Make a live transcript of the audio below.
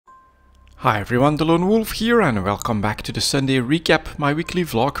Hi everyone, delonewolf here and welcome back to the Sunday recap, my weekly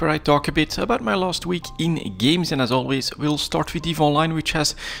vlog where I talk a bit about my last week in games. And as always, we'll start with EVE Online, which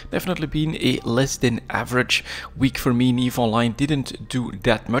has definitely been a less than average week for me in EVE Online. Didn't do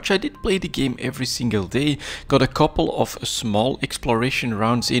that much. I did play the game every single day, got a couple of small exploration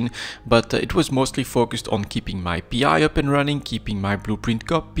rounds in, but it was mostly focused on keeping my PI up and running, keeping my blueprint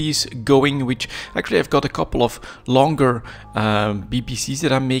copies going, which actually I've got a couple of longer BPCs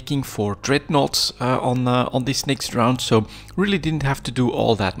that I'm making for dreadnoughts on this next round, so really didn't have to do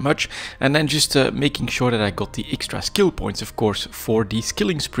all that much. And then just making sure that I got the extra skill points, of course, for the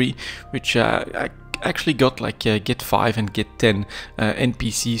skilling spree, which I actually got like get 5 and get 10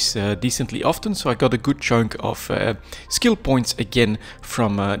 NPCs decently often, so I got a good chunk of skill points again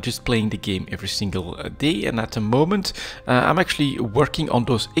from just playing the game every single day. And at the moment I'm actually working on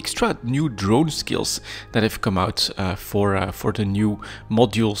those extra new drone skills that have come out for the new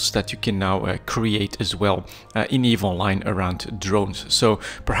modules that you can now create as well in EVE Online around drones. So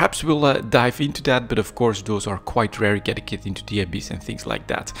perhaps we'll dive into that, but of course those are quite rare. You gotta get into the abyss and things like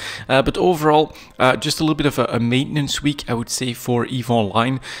that. But overall, just a little bit of a maintenance week, I would say, for EVE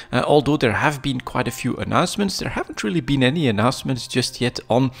Online. Although there have been quite a few announcements, there haven't really been any announcements just yet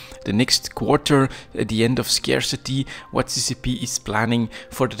on the next quarter, at the end of scarcity, what CCP is planning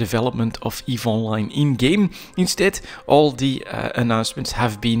for the development of EVE Online in-game. Instead, all the announcements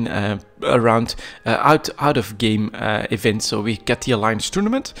have been around out of game events. So we get the Alliance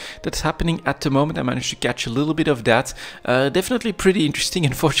tournament that's happening at the moment. I managed to catch a little bit of that. Definitely pretty interesting.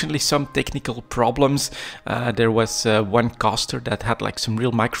 Unfortunately, some technical problems. There was one caster that had like some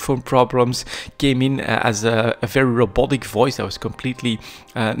real microphone problems, came in as a very robotic voice that was completely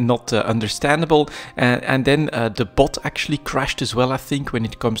not understandable, and then the bot actually crashed as well, I think, when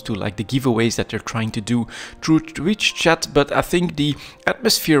it comes to like the giveaways that they're trying to do through Twitch chat. But I think the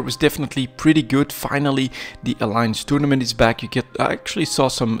atmosphere was definitely pretty good. Finally, the Alliance tournament is back. I actually saw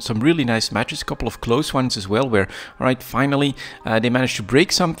some really nice matches, a couple of close ones as well, where alright, finally they managed to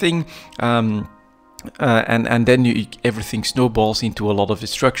break something. And then everything snowballs into a lot of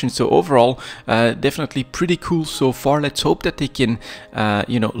destruction. So overall, definitely pretty cool so far. Let's hope that they can,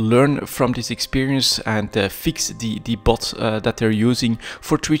 learn from this experience and fix the bot that they're using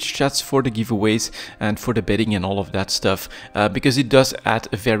for Twitch chats, for the giveaways, and for the betting and all of that stuff, because it does add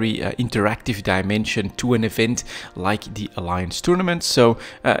a very interactive dimension to an event like the Alliance tournament. So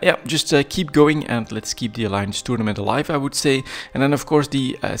yeah, just keep going and let's keep the Alliance tournament alive, I would say. And then of course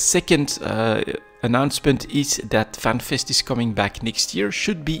the second announcement is that FanFest is coming back next year,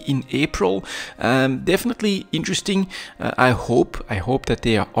 should be in April. Definitely interesting. I hope that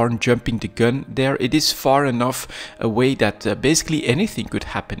they aren't jumping the gun there. It is far enough away that basically anything could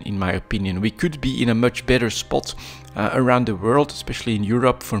happen, in my opinion. We could be in a much better spot around the world, especially in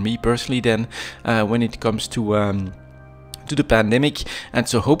Europe, for me personally, then when it comes to the pandemic. And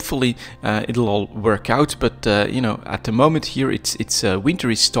so hopefully it'll all work out. But at the moment here it's winter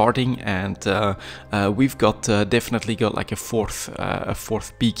is starting, and we've got definitely got like a fourth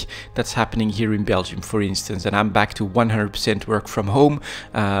peak that's happening here in Belgium, for instance. And I'm back to 100% work from home,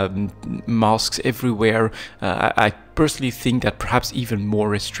 masks everywhere. I personally think that perhaps even more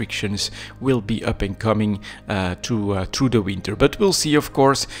restrictions will be up and coming through the winter, but we'll see. Of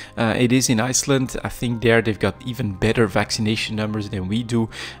course, it is in Iceland. I think there they've got even better vaccination numbers than we do,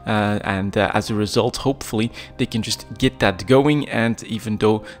 and as a result, hopefully they can just get that going. And even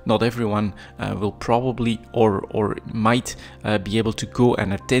though not everyone will probably or might be able to go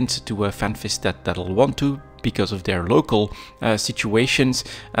and attend to a FanFest that'll want to, because of their local situations,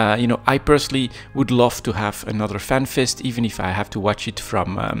 I personally would love to have another FanFest, even if I have to watch it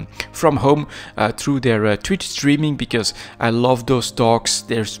from home through their Twitch streaming, because I love those talks.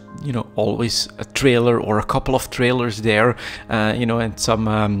 There's always a trailer or a couple of trailers there, and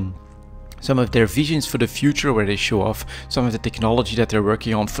some of their visions for the future, where they show off some of the technology that they're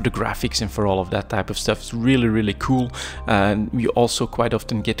working on for the graphics and for all of that type of stuff. It's really, really cool. And we also quite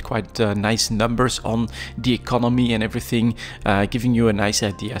often get quite nice numbers on the economy and everything, giving you a nice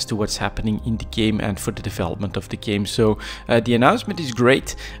idea as to what's happening in the game and for the development of the game. So the announcement is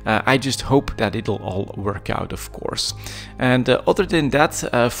great. I just hope that it'll all work out, of course. And other than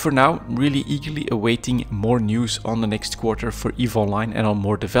that, for now, really eagerly awaiting more news on the next quarter for EVE Online and on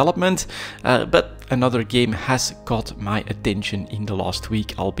more development. But another game has caught my attention in the last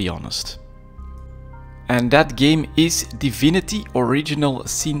week, I'll be honest. And that game is Divinity Original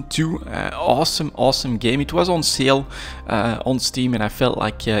Sin 2. Awesome game. It was on sale on Steam, and I felt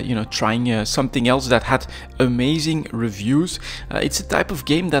like you know, trying something else that had amazing reviews. It's a type of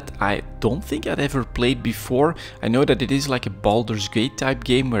game that I don't think I'd ever played before. I know that it is like a Baldur's Gate type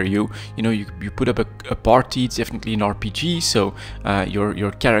game where you put up a party. It's definitely an RPG, so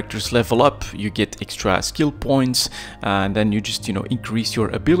your characters level up, you get extra skill points, and then you just, you know, increase your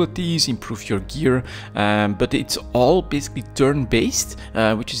abilities, improve your gear. But it's all basically turn-based,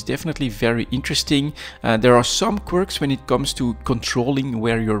 which is definitely very interesting. There are some quirks when it comes to controlling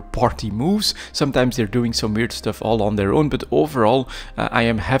where your party moves. Sometimes they're doing some weird stuff all on their own, but overall I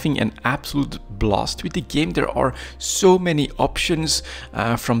am having an absolute blast with the game. There are so many options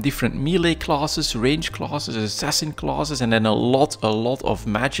from different melee classes, range classes, assassin classes, and then a lot of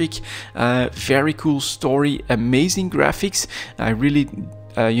magic. Very cool story, amazing graphics. I really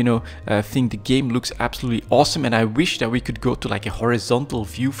think the game looks absolutely awesome, and I wish that we could go to like a horizontal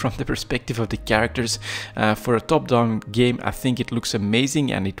view from the perspective of the characters. For a top-down game, I think it looks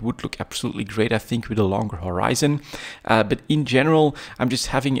amazing, and it would look absolutely great, I think, with a longer horizon. But in general, I'm just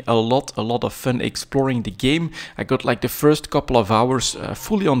having a lot of fun exploring the game. I got like the first couple of hours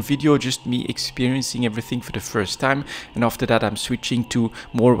fully on video, just me experiencing everything for the first time, and after that I'm switching to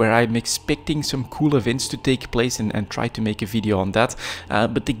more where I'm expecting some cool events to take place and try to make a video on that.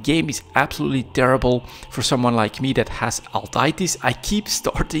 But the game is absolutely terrible for someone like me that has altitis. I keep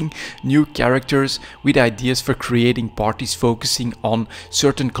starting new characters with ideas for creating parties focusing on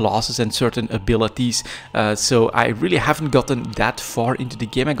certain classes and certain abilities. So I really haven't gotten that far into the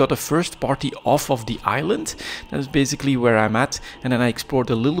game. I got a first party off of the island. That's basically where I'm at. And then I explored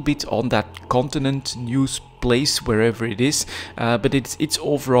a little bit on that continent, new place, wherever it is, but it's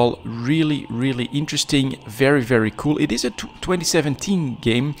overall really interesting, very cool. It is a 2017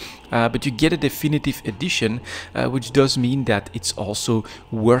 game, but you get a definitive edition, which does mean that it's also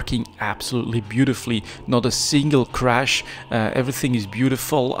working absolutely beautifully. Not a single crash. Everything is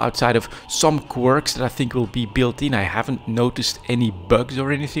beautiful outside of some quirks that I think will be built in. I haven't noticed any bugs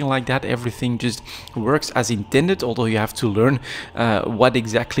or anything like that. Everything just works as intended, although you have to learn what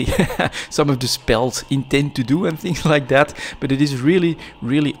exactly some of the spells intend to do and things like that. But it is really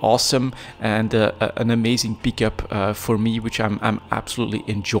awesome, and an amazing pickup for me, which I'm absolutely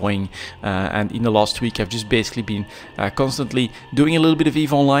enjoying. And in the last week I've just basically been constantly doing a little bit of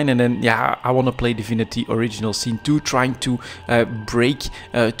EVE Online, and then yeah, I want to play Divinity Original Sin 2, trying to break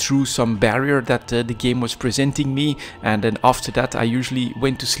through some barrier that the game was presenting me. And then after that I usually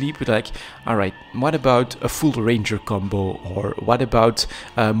went to sleep with like, alright, what about a full ranger combo, or what about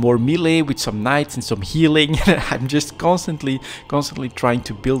more melee with some knights and some healing. I'm just constantly trying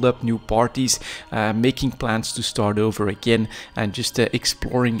to build up new parties, making plans to start over again, and just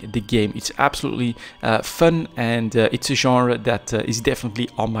exploring the game. It's absolutely fun, and it's a genre that is definitely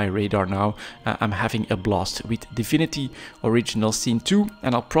on my radar now. I'm having a blast with Divinity Original Sin 2,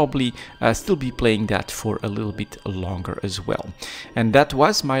 and I'll probably still be playing that for a little bit longer as well. And that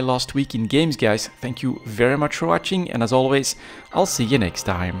was my last week in games, guys. Thank you very much for watching, and as always, I'll see you next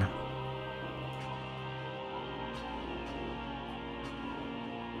time.